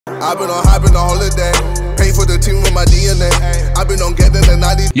I've been on holiday, pay for the team with my DNA. I've been on getting the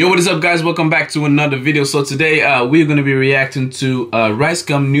 90. Yo, what is up, guys? Welcome back to another video. So today we're going to be reacting to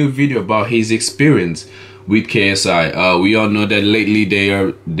Ricegum new video about his experience with KSI. We all know that lately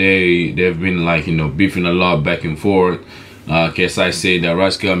they've been, like, you know, beefing a lot back and forth. KSI said that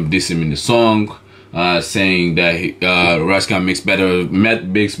Ricegum dissed him in the song, saying that Ricegum makes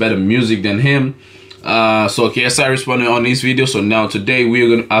better music than him. So KSI responded on this video. So now today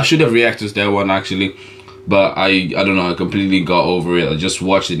I should have reacted to that one actually, but I don't know, I completely got over it. I just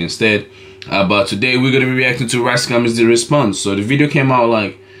watched it instead. But today we're gonna be reacting to Ricegum's response. So the video came out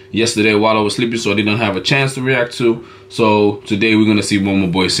like yesterday while I was sleeping, so I didn't have a chance to react to. So today we're gonna see what my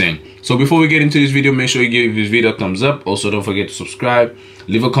boy's saying. So before we get into this video, make sure you give this video a thumbs up. Also, don't forget to subscribe.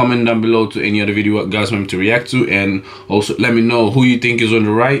 Leave a comment down below to any other video you guys want me to react to, and also let me know who you think is on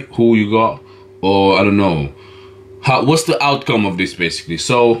the right, who you got, or I don't know, what's the outcome of this basically.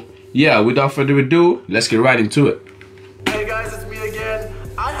 So yeah, without further ado, let's get right into it. Hey guys, it's me again.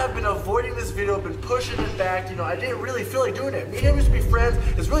 I have been avoiding this video, been pushing it back. You know, I didn't really feel like doing it. Me and him used to be friends.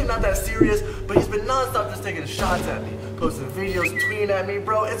 It's really not that serious, but he's been non-stop just taking shots at me, posting videos, tweeting at me,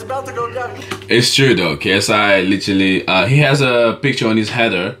 bro. It's about to go down. It's true though. KSI literally, he has a picture on his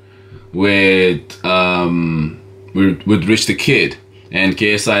header with Rich the Kid. And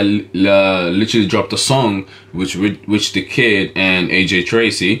KSI literally dropped a song which the Kid and AJ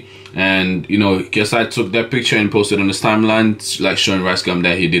Tracy, and you know, KSI took that picture and posted on his timeline, like showing Ricegum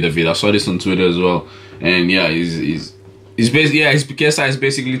that he did a video. I saw this on Twitter as well, and yeah, KSI is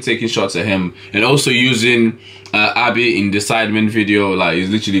basically taking shots at him and also using Abby in the Sidemen video. Like, it's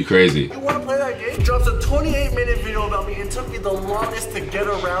literally crazy. You want to play that game? Drops a 28-minute video about me. It took me the longest to get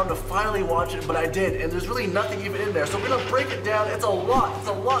around to finally watch it, but I did, and there's really nothing even in there. So we're gonna break it down. It's a lot.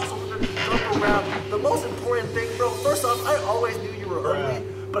 So we're gonna jump around. The most important thing, bro. First off, I always knew you were ugly,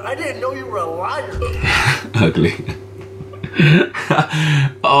 but I didn't know you were a liar. Ugly.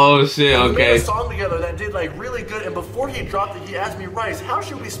 Oh shit, okay. We made a song together that did like really good, and before he dropped it, he asked me, Rice, how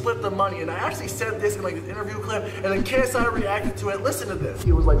should we split the money? And I actually said this in like an interview clip, and then KSI reacted to it. Listen to this.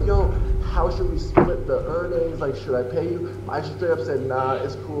 He was like, yo, how should we split the earnings? Like, should I pay you? I just straight up said, nah,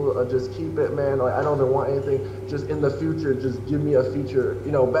 it's cool, just keep it, man. Like, I don't even want anything. Just in the future, just give me a feature,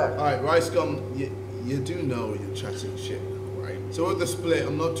 you know, back. All right, Ricegum, you do know you're chatting shit, right? So with the split,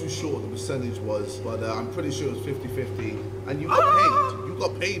 I'm not too sure what the percentage was, but I'm pretty sure it was 50-50. And you got paid. You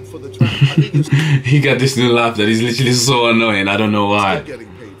got paid for the track. I think he got this new laugh that is literally so annoying. I don't know why. Still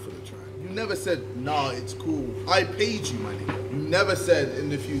getting paid for the track. You never said, nah, it's cool. I paid you money. You never said in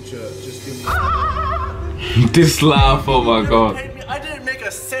the future, just give me. This laugh, oh my god. I didn't make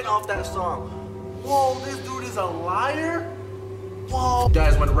a cent off that song. Whoa, this dude is a liar? Whoa.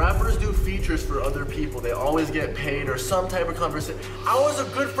 Guys, when rappers do features for other people, they always get paid or some type of conversation. I was a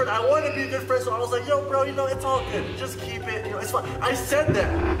good friend. I wanted to be a good friend, so I was like, yo, bro, you know, it's all good. Just keep it, you know, it's fine. I said that.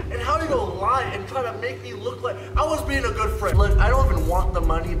 And how are you gonna lie and try to make me look like I was being a good friend? Look, I don't even want the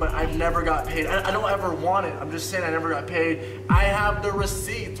money, but I've never got paid. I don't ever want it. I'm just saying I never got paid. I have the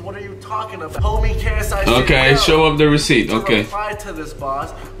receipts. What are you talking about? Homie KSI. Okay, show up the receipt. Okay. Reply to this,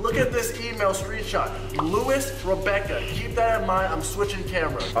 boss. Look at this email screenshot. Louis, Rebecca. Keep that in mind. I'm switching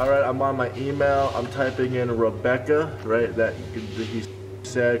cameras. All right, I'm on my email. I'm typing in Rebecca, right? That he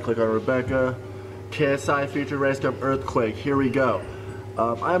said. Click on Rebecca. KSI feature Ricegum Earthquake. Here we go.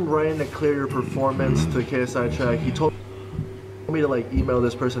 I'm writing to clear your performance to KSI track. He told me to like email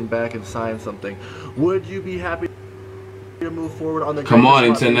this person back and sign something. Would you be happy to move forward on the? Come on,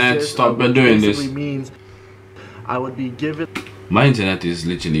 internet, stop doing this. Means I would be given. My internet is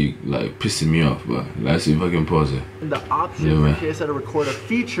literally like pissing me off, but let's see if I can pause it. The option for KSI to record a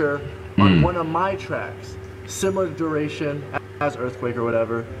feature on one of my tracks, similar duration as Earthquake or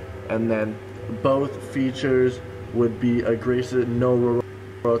whatever, and then both features would be a grace, no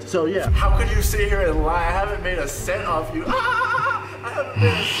royalty. So yeah. How could you sit here and lie? I haven't made a cent off you. I haven't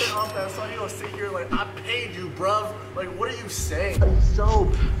made a cent off that song. You gonna sit here like, I paid you, bruv. Like, what are you saying?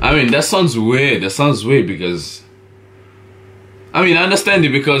 I mean, that sounds weird. That sounds weird because, I mean, I understand it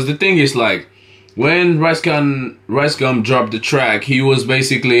because the thing is, like, when Ricegum dropped the track, he was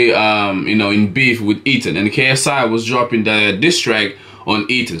basically, you know, in beef with Ethan, and KSI was dropping the diss track on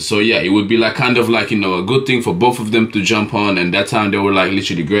Ethan. So yeah, it would be like kind of like, you know, a good thing for both of them to jump on, and that time they were like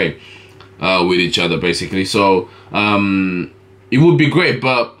literally great with each other basically. So it would be great,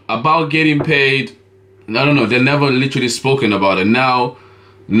 but about getting paid, I don't know. They never literally spoken about it. Now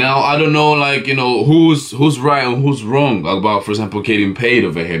I don't know, like, you know, who's right and who's wrong about, for example, getting paid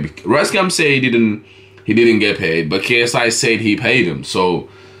over here. Ricegum said he didn't get paid, but KSI said he paid him. So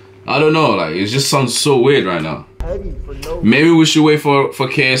I don't know, like, it just sounds so weird right now. petty for no. Maybe we should wait for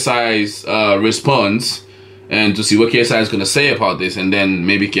KSI's response and to see what KSI is gonna say about this, and then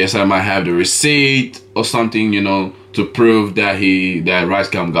maybe KSI might have the receipt or something, you know, to prove that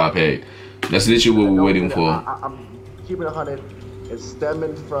Ricegum got paid. That's literally what we're waiting for. I'm keeping 100. It's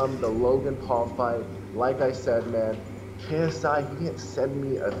stemming from the Logan Paul fight. Like I said, man, KSI, you can't send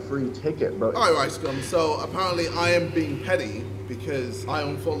me a free ticket, bro. Alright, Ricegum, so apparently I am being petty because I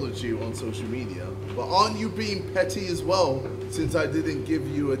unfollowed you on social media. But aren't you being petty as well since I didn't give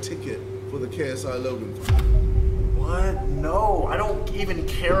you a ticket for the KSI Logan fight? What? No, I don't even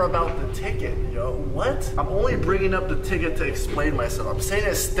care about the ticket, yo. What? I'm only bringing up the ticket to explain myself. I'm saying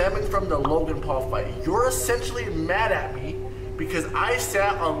it's stemming from the Logan Paul fight. You're essentially mad at me because I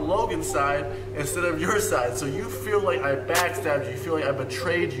sat on Logan's side instead of your side. So you feel like I backstabbed you. You feel like I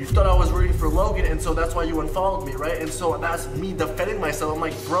betrayed you. You thought I was rooting for Logan, and so that's why you unfollowed me, right? And so that's me defending myself. I'm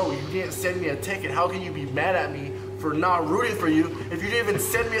like, bro, you didn't send me a ticket. How can you be mad at me for not rooting for you if you didn't even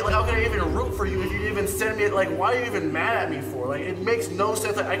send me? Like, how can I even root for you if you didn't even send me? Like, why are you even mad at me for? Like, it makes no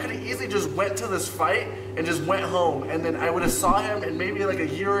sense. Like, I could have easily just went to this fight and just went home, and then I would have saw him in maybe like a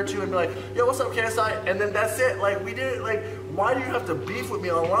year or two and be like, yo, what's up, KSI? And then that's it. Like, we didn't, like, why do you have to beef with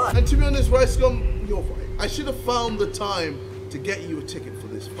me online? And to be honest, Ricegum, you're right. I should have found the time to get you a ticket for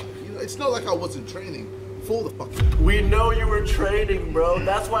this fight. You know, it's not like I wasn't training for the fucking. We know you were training, bro.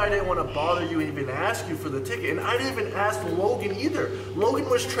 That's why I didn't want to bother you, even ask you for the ticket. And I didn't even ask Logan either. Logan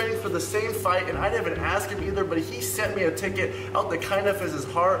was training for the same fight, and I didn't even ask him either, but he sent me a ticket out the kindness of his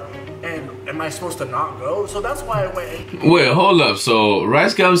heart. And am I supposed to not go? So that's why I went. Wait, hold up. So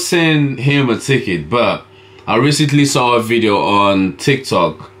Ricegum sent him a ticket, but I recently saw a video on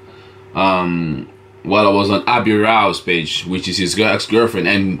TikTok while I was on Abi Rao's page, which is his ex-girlfriend,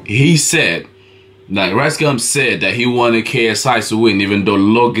 and he said, like, Ricegum said that he wanted KSI to win even though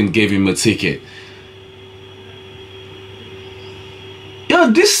Logan gave him a ticket. Yo,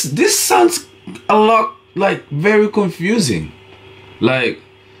 this sounds a lot, like, very confusing. Like,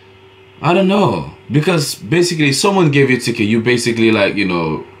 I don't know, because basically someone gave you a ticket, you basically, like, you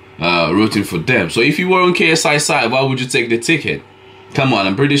know, rooting for them. So if you were on KSI's side, why would you take the ticket? Come on,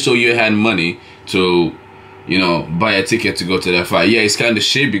 I'm pretty sure you had money to, you know, buy a ticket to go to that fight. Yeah, it's kind of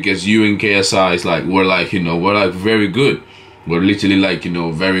shit because you and KSI is like, we're like, you know, we're like very good. We're literally like, you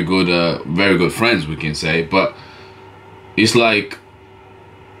know, very good friends, we can say. But it's like,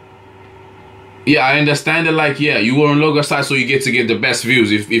 yeah, I understand that, like, yeah, you were on Logan's side, so you get to get the best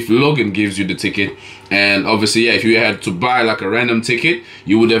views if Logan gives you the ticket. And obviously, yeah, if you had to buy like a random ticket,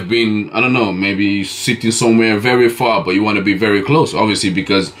 you would have been, I don't know, maybe sitting somewhere very far, but you want to be very close, obviously,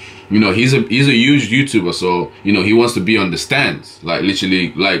 because, you know, he's a huge YouTuber, so, you know, he wants to be on the stands, like,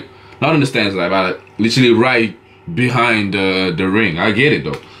 literally, like, not on the stands, like, but literally right behind the ring. I get it,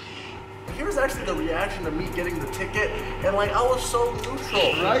 though. Here's actually the reaction to me getting the ticket, and like I was so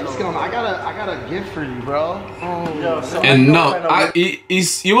neutral. Ricegum, I got a gift for you, bro. Yo, so And no,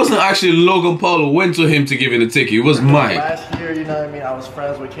 it wasn't actually Logan Paul who went to him to give him the ticket. It was Mike. Last year, you know what I mean, I was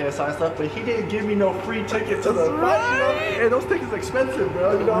friends with KSI and stuff, but he didn't give me no free ticket to the fight, you know? And those tickets expensive,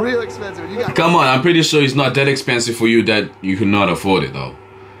 bro. You know? Real expensive. You got Come on, I'm pretty sure it's not that expensive for you that you could not afford it, though.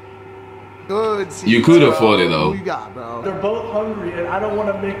 good. You could afford it, though. Who you got, bro? They're both hungry, and I don't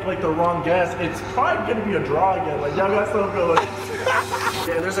want to make like the wrong guess. It's probably gonna be a draw again. Like y'all got something going.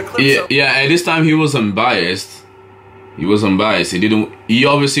 Yeah, there's a clip. Yeah. At this time, he was unbiased. He was unbiased. He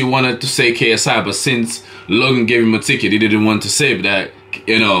obviously wanted to say KSI, but since Logan gave him a ticket, he didn't want to say that.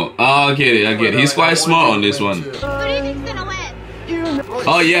 You know, I get it. He's quite smart on this one. Who do you think's gonna win?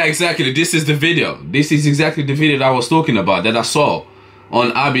 Oh yeah, exactly. This is the video. This is exactly the video that I was talking about that I saw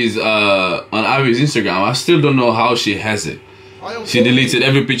on Abby's Instagram. I still don't know how she has it. She deleted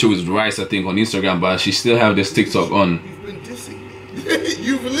every picture with Rice, I think, on Instagram, but she still have this TikTok on. You've been dissing me.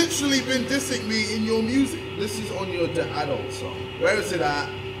 You've literally been dissing me in your music. This is on your The Adult song. Where is it at?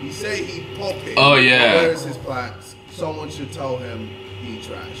 You say he popping. Oh yeah. Where is his plans? Someone should tell him he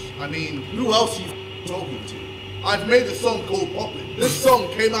trash. I mean, who else are you talking to? I've made a song called Poppin'. This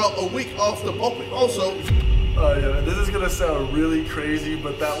song came out a week after Poppin'. Also, yeah, this is gonna sound really crazy,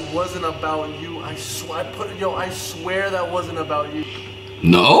 but that wasn't about you. I swear that wasn't about you.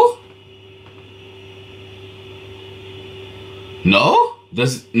 No? No?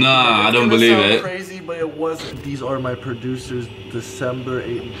 Nah, I don't believe it. Crazy, but it wasn't. These are my producers. December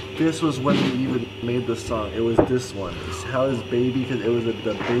 8th. This was when we even made the song. It was this one. It's How Is Baby, because it was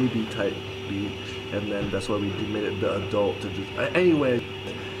the baby type beat, and then that's why we made it the adult to just. Anyway,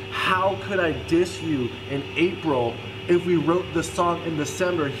 how could I diss you in April if we wrote the song in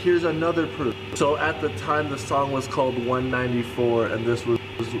December? Here's another proof. So at the time, the song was called 194, and this was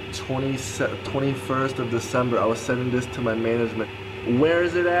 21st of December. I was sending this to my management. Where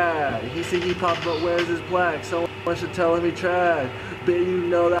is it at? He said he popped up. Where's his plaque? Someone should tell him he tried. Baby, you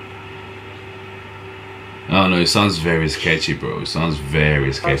know that. I don't know, it sounds very sketchy, bro. It sounds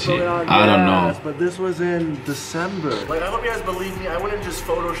very sketchy. I don't know. But this was in December. Like, I hope you guys believe me. I wouldn't just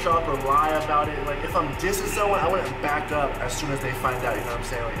Photoshop or lie about it. Like, if I'm dissing someone, I wouldn't back up as soon as they find out, you know what I'm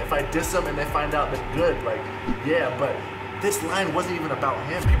saying? Like, if I diss them and they find out, then good. Like, yeah, but this line wasn't even about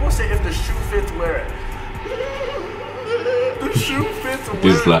him. People say if the shoe fits, wear it. The shoe fits,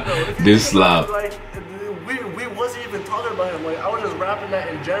 wear it. This loud. Like, we wasn't even talking about him. Like, I was just rapping that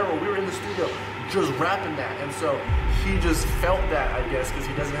in general. We were in the studio just rapping that, and so he just felt that, I guess, because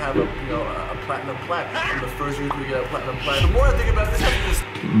he doesn't have a a platinum plaque. In the first year we get a platinum plaque. The more I think about it, this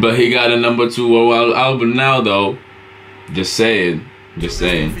but he got a #2 album now, though. Just saying. Just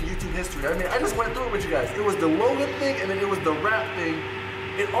saying. For YouTube history. I mean, I just went through it with you guys. It was the Logan thing, and then it was the rap thing.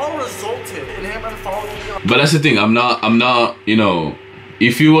 It all resulted in him unfollowing me. But that's the thing. I'm not. You know,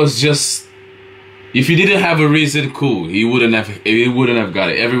 if he was just. If he didn't have a reason, cool. He wouldn't have got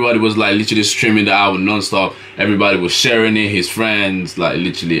it. Everybody was like literally streaming the album non-stop. Everybody was sharing it. His friends, like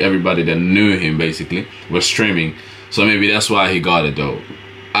literally everybody that knew him basically was streaming. So maybe that's why he got it though.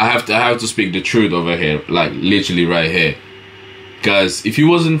 I have to speak the truth over here, like literally right here. Because if it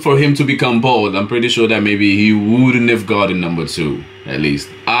wasn't for him to become bold, I'm pretty sure that maybe he wouldn't have gotten #2 at least.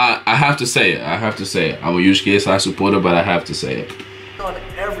 I have to say it. I have to say it. I'm a huge KSI supporter, but I have to say it. On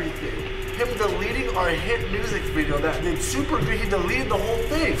everything. Him deleting our hit music video that did super good. He deleted the whole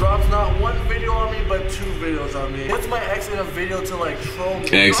thing. Drops not one video on me, but 2 videos on me. What's my ex in a video to like troll me?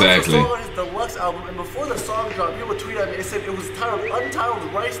 Exactly. He dropped a song on his deluxe album, and before the song dropped, people would tweet at me. It said it was titled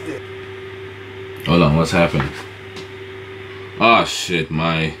Untitled Rice Dish. Hold on, what's happened? Oh shit,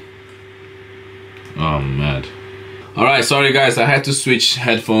 my. Oh, I'm mad. Alright, sorry guys, I had to switch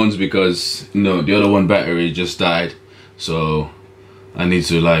headphones because the other one battery just died. So I need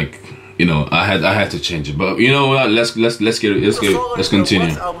to like. I had to change it, but you know what? Let's continue.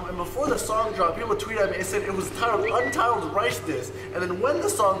 And before the song dropped, people would tweet at me. It said it was titled Untitled Rice Dish, and then when the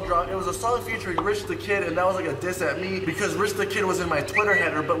song dropped, it was a song featuring Rich the Kid, and that was like a diss at me because Rich the Kid was in my Twitter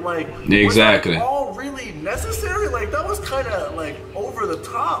header. But like, exactly, was that all really necessary? Like that was kind of like over the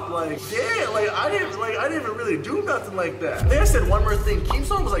top. Like yeah, like I didn't even really do nothing like that. Then I said one more thing.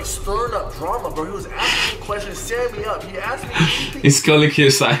 Keemstar was like stirring up drama, bro. He was asking me questions, setting me up. He asked me. It's calling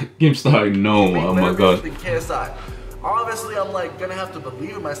KSI. Keemstar. No, oh my god. KSI. Obviously, I'm like gonna have to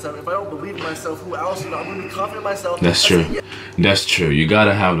believe in myself. If I don't believe in myself, who else? I'm gonna be confident in myself. That's true. That's true. You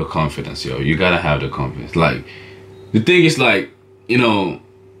gotta have the confidence, yo. You gotta have the confidence. Like, the thing is, like,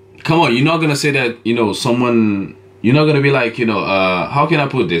 come on. You're not gonna say that, someone. You're not gonna be like, how can I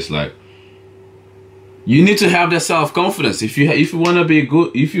put this? Like, you need to have that self-confidence. If you wanna be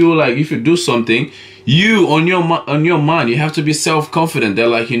good, if you do something. You on your mind, you have to be self-confident. They're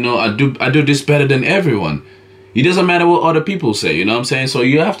like, I do this better than everyone. It doesn't matter what other people say. You know what I'm saying? So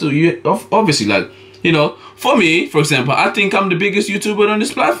you have to. You obviously like, for me, for example, I think I'm the biggest YouTuber on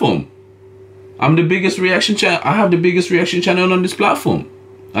this platform. I'm the biggest reaction channel. I have the biggest reaction channel on this platform.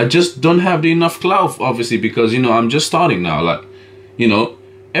 I just don't have the enough clout, obviously, because I'm just starting now. Like,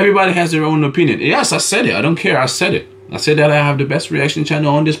 everybody has their own opinion. Yes, I said it. I don't care. I said it. I said that I have the best reaction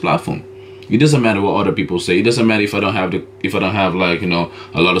channel on this platform. It doesn't matter what other people say. It doesn't matter if I don't have like,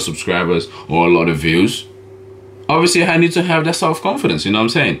 a lot of subscribers or a lot of views. Obviously, I need to have that self-confidence. You know what I'm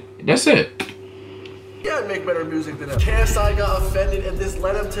saying? That's it. Yeah, I'd make better music than him. KSI got offended, and this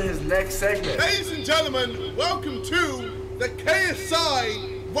led him to his next segment. Ladies and gentlemen, welcome to the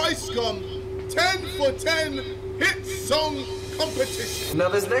KSI Ricegum 10 for 10 hit song competition. Now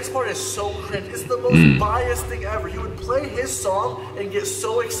this next part is so cringe. It's the most biased thing ever. He would play his song and get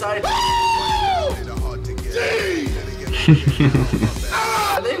so excited. And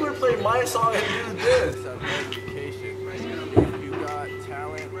then he would play my song and do this. If you got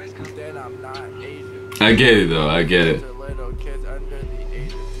talent, then I'm not Asian. I get it though. I get it.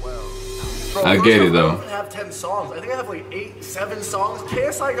 Bro, I get it though. I don't even have 10 songs. I think I have like 7 songs.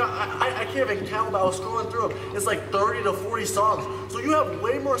 KSI got, I can't even count, but I was scrolling through them. It's like 30 to 40 songs. So you have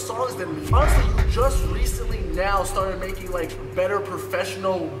way more songs than me. Honestly, you just recently now started making like better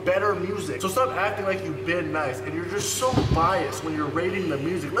professional, better music. So stop acting like you've been nice. And you're just so biased when you're rating the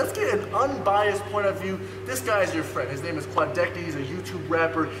music. Let's get an unbiased point of view. This guy is your friend. His name is Quadecti. He's a YouTube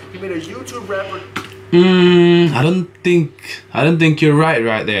rapper. He made a YouTube rapper. I don't think you're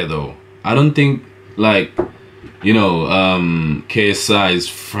right there though. I don't think like KSI's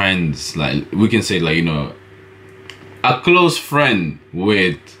friends, like we can say like a close friend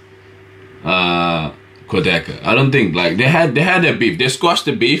with Kodaka. I don't think like they had their beef. They squashed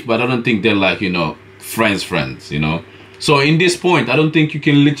the beef, but I don't think they're like, you know, friends, you know. So in this point, I don't think you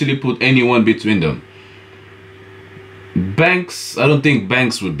can literally put anyone between them. Banks, I don't think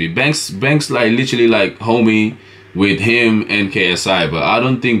Banks would be. Banks like literally like homie with him and KSI, but I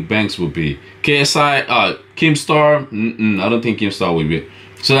don't think Banks would be. KSI, Keemstar, I don't think Keemstar would be.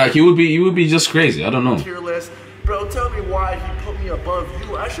 So like he would be just crazy. I don't know. Tier list. Bro, tell me why he put me above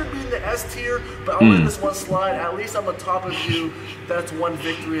you. I should be in the S tier, but I'll let this one slide. At least I'm on top of you. That's one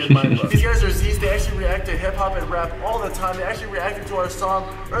victory in my book. These guys are Z's. They actually react to hip hop and rap all the time. They actually reacted to our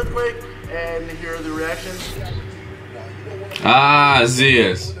song Earthquake, and here are the reactions. Ah,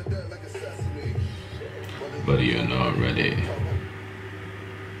 Zias. But you're not ready.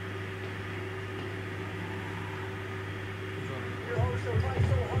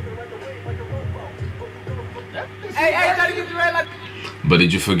 But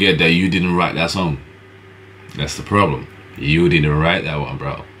did you forget that you didn't write that song? That's the problem. You didn't write that one,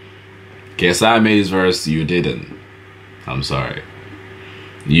 bro. KSI made his verse, you didn't. I'm sorry.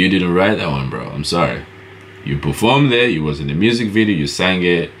 You didn't write that one, bro. I'm sorry. You performed it, you was in the music video, you sang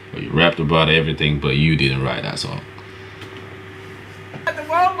it, or you rapped about everything, but you didn't write that song. At the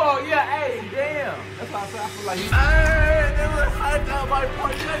Rumble, yeah, hey, damn. That's why I feel like he's... Hey, they were hot down my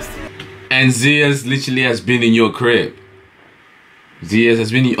point next to you. And Zias literally has been in your crib. Zias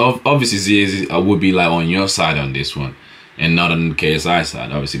has been, obviously Zias would be like on your side on this one, and not on KSI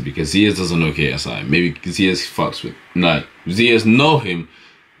side, obviously, because Zias doesn't know KSI. Maybe Zias fucks with, no, Zias know him.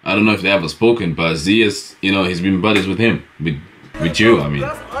 I don't know if they ever spoken, but Zias, you know, he's been buddies with him, with you, I mean.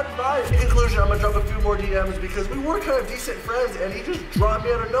 That's unbiased. In conclusion, I'm gonna drop a few more DMs because we were kind of decent friends, and he just dropped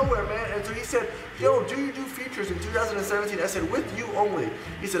me out of nowhere, man. And so he said, yo, do you do features in 2017? I said, with you only.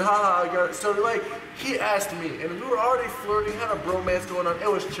 He said, haha, I got it. So like, he asked me, and we were already flirting, had a bromance going on. It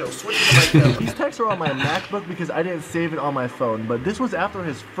was chill. Switching to my camera. These texts are on my MacBook because I didn't save it on my phone. But this was after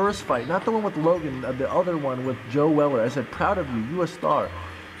his first fight, not the one with Logan, the other one with Joe Weller. I said, proud of you, you a star.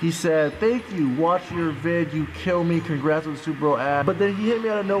 He said, thank you, watch your vid, you kill me, congrats on the Super Bowl ad. But then he hit me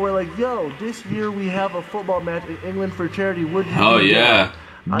out of nowhere like, yo, this year we have a football match in England for charity, would you? Oh yeah.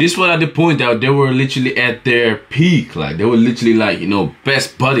 This was at the point that they were literally at their peak. Like, they were literally like, you know,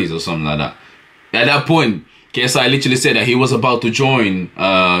 best buddies or something like that. At that point, KSI literally said that he was about to join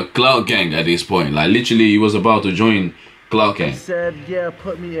Cloud Gang at this point. Like, literally, he was about to join Cloud Gang. He said, yeah,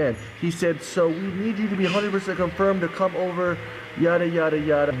 put me in. He said, so we need you to be 100% confirmed to come over. Yada, yada,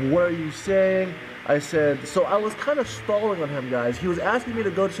 yada. What are you saying? I said, so I was kind of stalling on him, guys. He was asking me to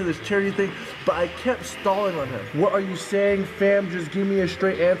go to this charity thing, but I kept stalling on him. What are you saying, fam? Just give me a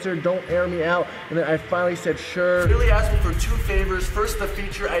straight answer. Don't air me out. And then I finally said, sure. He really asked me for two favors. First, the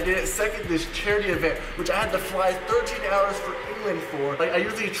feature I did. Second, this charity event, which I had to fly 13 hours for England for. Like, I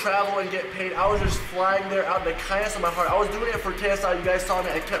usually travel and get paid. I was just flying there out of the kindness of my heart. I was doing it for KSI. You guys saw me.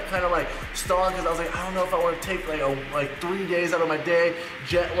 I kept kind of like stalling because I was like, I don't know if I want to take like 3 days out of my day,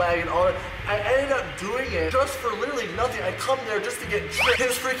 jet lag and all that. I ended up doing it just for literally nothing. I come there just to get tripped.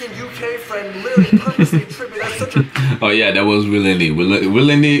 His freaking UK friend literally purposely tripped me. That's such a... Oh yeah, that was willne.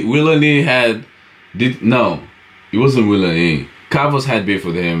 Willne had... No, it wasn't willne. Carvos had beef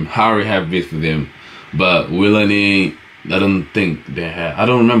with him. Harry had beef with him. But willne, I don't think they had... I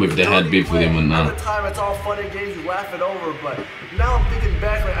don't remember if they had beef with him or not. At the time, it's all fun and games. You laugh it over. But now I'm thinking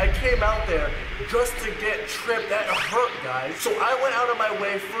back, like, I came out there just to get tripped. That hurt, guys. So I went out of my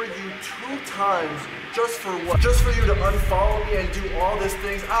way for you 2 times just for what? Just for you to unfollow me and do all these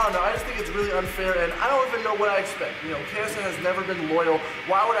things. I don't know. I just think it's really unfair, and I don't even know what I expect. You know, KSI has never been loyal.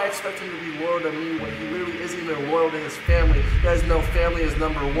 Why would I expect him to be loyal to me when he literally isn't even loyal to his family? You guys know family is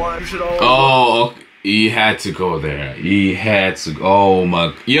 #1. You should always... Oh, he had to go there. He had to. Oh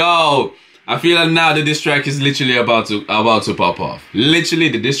my... Yo! I feel like now the diss track is literally about to pop off. Literally,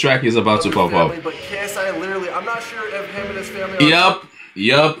 the diss track is about to pop off. But KSI literally, I'm not sure if him and his family are...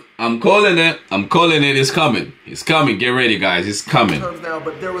 Yup. I'm calling it. I'm calling it. It's coming. It's coming. Get ready, guys. It's coming. Now,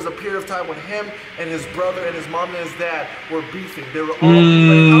 but there was a period of time when him and his brother and his mom and his dad were beefing. They were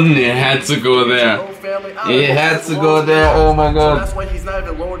all it had to go there. It had to go there. Oh my god. So that's why he's not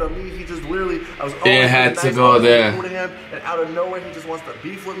even lower than me. He just literally, I was it had to go there. Him, and out of nowhere, he just wants to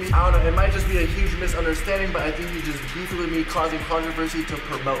beef with me. I don't know. It might just be a huge misunderstanding, but I think he's just beefing with me, causing controversy to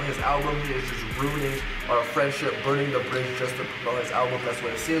promote his album. He is just ruining our friendship, burning the bridge just to promote his album. That's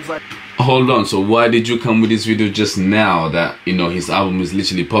what it seems like. Hold on, so why did you come with this video just now that, you know, his album is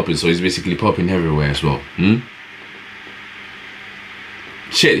literally popping, so he's basically popping everywhere as well,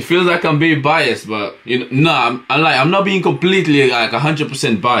 Shit, it feels like I'm being biased, but, you know, no, I'm not being completely, like,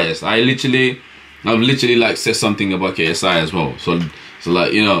 100% biased. I've literally, like, said something about KSI as well, so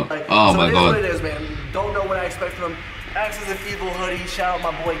like, you know, oh my god. What it is, man. Don't spectrum. Axis of Evil hoodie. Shout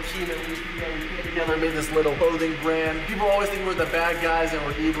out my boy Keenan. We came together, made this little clothing brand. People always think we're the bad guys and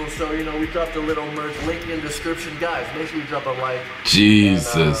we're evil, so you know we dropped a little merch. Link in description, guys. Make sure you drop a like.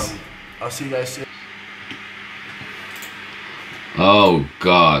 Jesus. And, I'll see you guys soon. Oh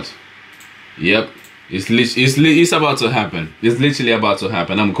God. Yep. It's about to happen. It's literally about to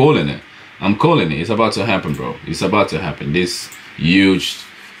happen. I'm calling it. I'm calling it. It's about to happen, bro. It's about to happen. This huge.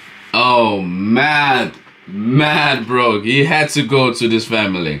 Oh, mad, bro. He had to go to this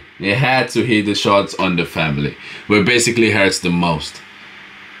family. He had to hit the shots on the family, where it basically hurts the most.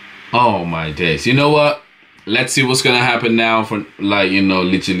 Oh my days. You know what? Let's see what's gonna happen now for, like, you know,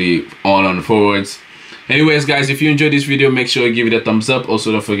 literally on forwards. Anyways, guys, if you enjoyed this video, make sure you give it a thumbs up.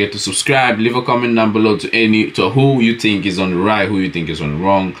 Also, don't forget to subscribe. Leave a comment down below to who you think is on the right, who you think is on the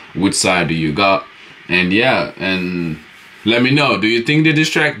wrong, which side do you got, and yeah, and let me know. Do you think the diss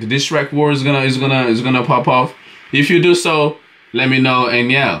track war is gonna pop off? If you do so, let me know. And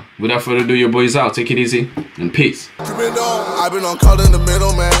yeah, without further ado, your boys out. Take it easy and peace. I've been on call in the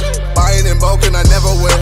middle, man. Buying in bulk and I never wear.